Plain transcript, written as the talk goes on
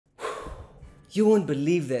You won't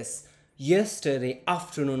believe this. Yesterday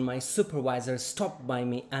afternoon, my supervisor stopped by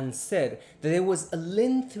me and said that there was a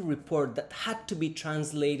lengthy report that had to be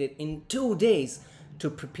translated in 2 days to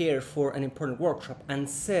prepare for an important workshop, and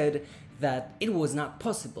said that it was not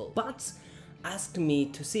possible, but asked me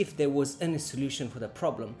to see if there was any solution for the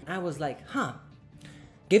problem. I was like,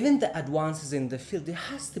 given the advances in the field, there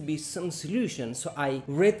has to be some solution. So I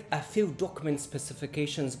read a few document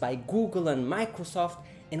specifications by Google and Microsoft,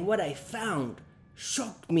 and what I found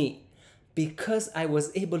shocked me, because I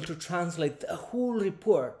was able to translate the whole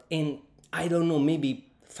report in, I don't know, maybe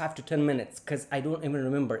 5 to 10 minutes, because I don't even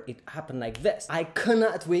remember. It happened like this. I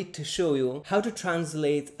cannot wait to show you how to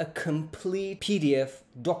translate a complete PDF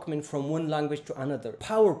document from one language to another,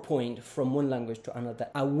 PowerPoint from one language to another,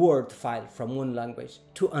 a Word file from one language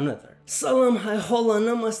to another. Salam, hi, hola,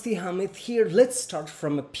 namaste, Hamid here. Let's start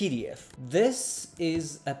from a PDF. This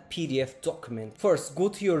is a PDF document. First, go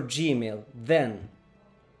to your Gmail, then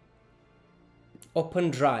open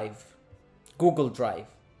Drive, Google Drive,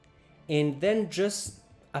 and then just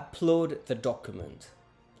upload the document.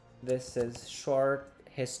 This is short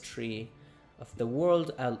history of the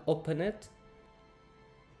world. I'll open it.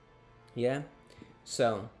 Yeah,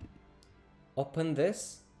 so open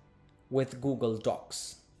this with Google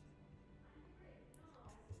Docs.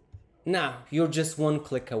 Now you're just one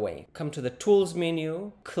click away. Come to the tools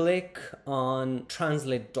menu, click on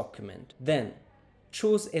translate document, then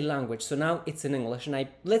choose a language. So now it's in English, and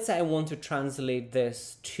let's say I want to translate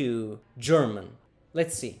this to German.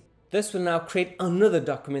 Let's see. This will now create another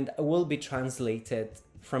document that will be translated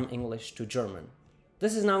from English to German.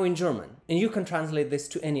 This is now in German, and you can translate this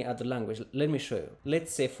to any other language. Let me show you.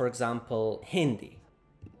 Let's say, for example, Hindi.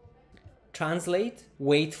 Translate,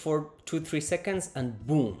 wait for 2-3 seconds, and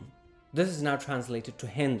boom. This is now translated to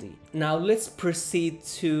Hindi. Now let's proceed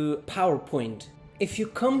to PowerPoint. If you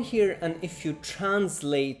come here and if you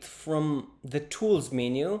translate from the tools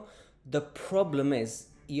menu, the problem is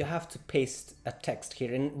you have to paste a text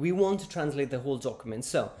here, and we want to translate the whole document.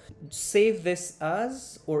 So save this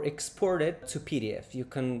as, or export it to PDF. You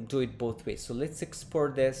can do it both ways. So let's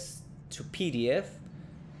export this to PDF,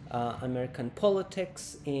 American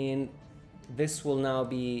politics, and this will now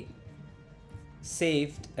be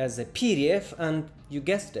saved as a PDF, and you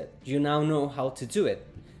guessed it, you now know how to do it,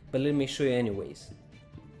 but let me show you anyways.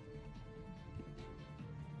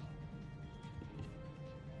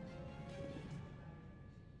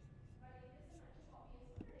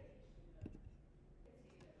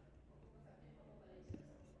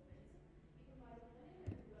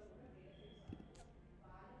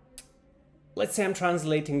 Let's say I'm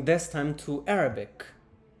translating this time to Arabic.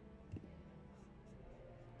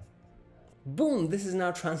 Boom, this is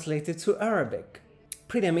now translated to Arabic.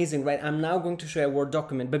 Pretty amazing, right? I'm now going to show you a Word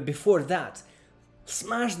document, but before that,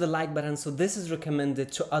 smash the like button so this is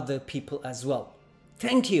recommended to other people as well.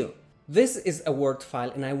 Thank you. This is a Word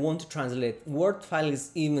file, and I want to translate. Word file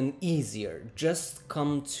is even easier. Just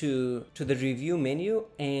come to the review menu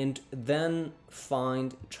and then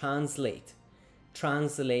find translate.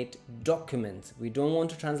 Translate document. We don't want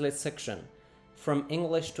to translate section from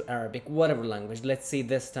English to Arabic, whatever language. Let's say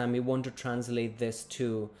this time we want to translate this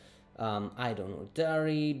to I don't know,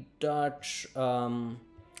 Dari, Dutch,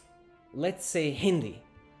 let's say Hindi.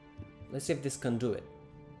 Let's see if this can do it.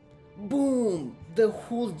 Boom, the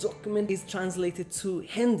whole document is translated to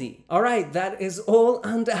Hindi. All right, that is all,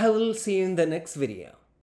 and I will see you in the next video.